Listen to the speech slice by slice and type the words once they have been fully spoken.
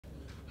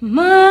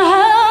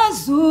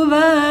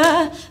Mazuva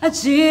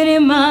achiri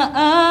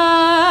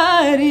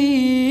maari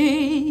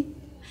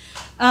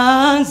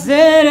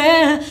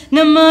Anzere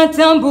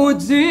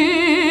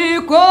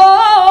namatambudziko.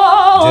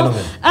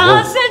 Gentlemen,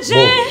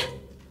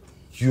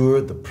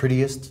 you're the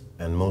prettiest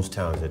and most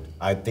talented.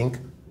 I think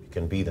you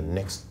can be the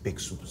next big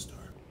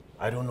superstar.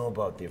 I don't know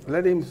about the...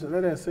 Let him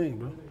sing,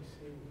 bro.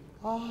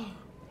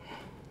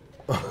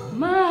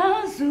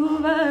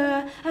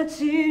 Mazuva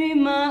achiri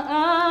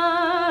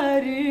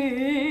maari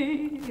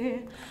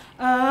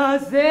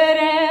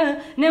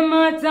Azere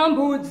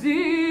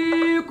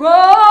nematambudziko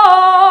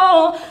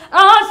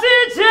Asi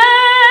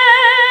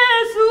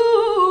Jesu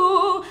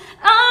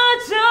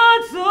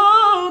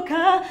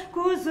achatsoka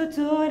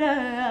kuzotora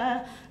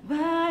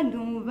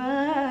vanhu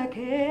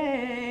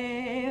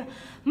vake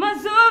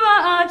Mazuva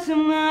ati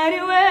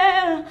Mwari we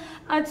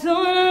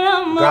atona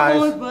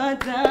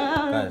namabata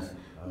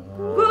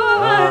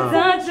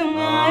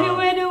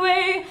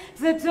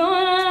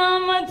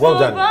Well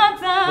done. Wait.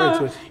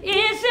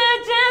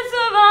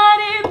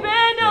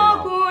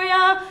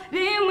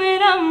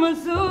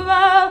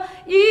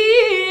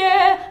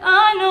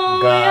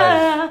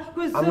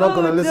 Guys, I'm not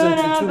going to listen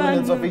to 2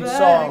 minutes of each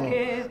song.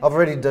 I've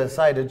already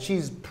decided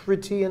she's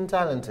pretty and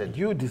talented.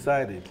 You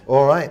decided.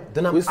 All right,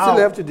 then I'm We still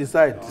have to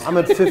decide. I'm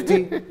at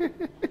 50.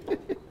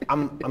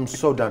 I'm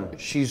so done.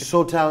 She's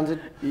so talented.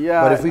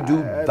 Yeah, but if we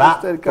do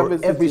that for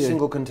every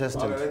single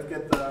contestant,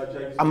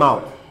 I'm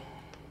out.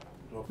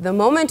 The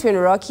moment when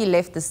ROKI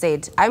left the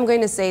stage, I'm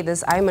going to say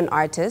this, I'm an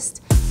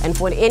artist, and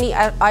for any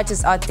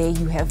artist out there,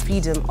 you have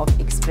freedom of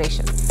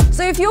expression.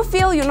 So if you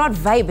feel you're not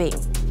vibing,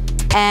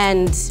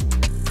 and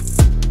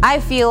I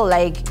feel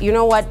like, you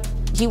know what,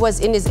 he was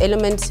in his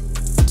element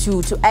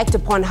to act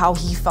upon how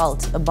he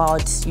felt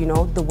about, you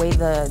know, the way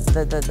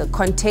the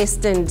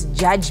contestant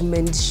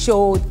judgment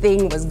show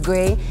thing was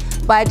going.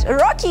 But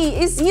ROKI,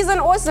 he's an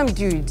awesome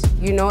dude,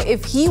 you know.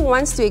 If he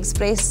wants to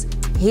express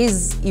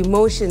his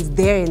emotions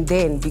there and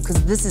then,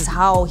 because this is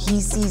how he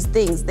sees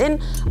things,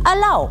 then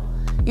allow.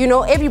 You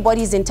know,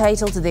 everybody's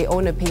entitled to their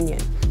own opinion.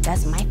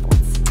 That's my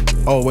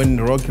thoughts. Oh, when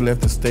ROKI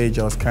left the stage,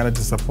 I was kind of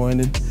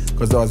disappointed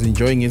because I was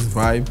enjoying his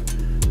vibe,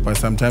 but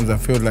sometimes I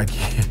feel like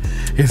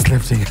he's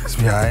left us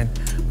behind.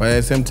 But at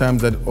the same time,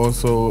 that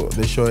also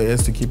the show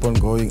has to keep on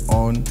going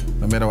on,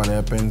 no matter what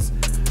happens.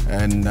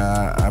 And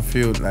I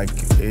feel like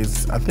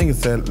I think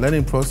it's a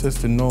learning process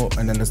to know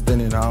and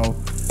understanding how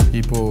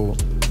people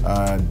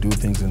do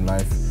things in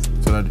life.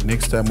 So that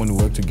next time when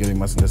we work together, we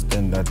must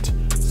understand that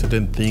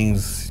certain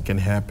things can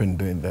happen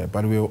doing that.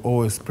 But we're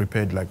always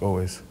prepared, like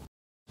always.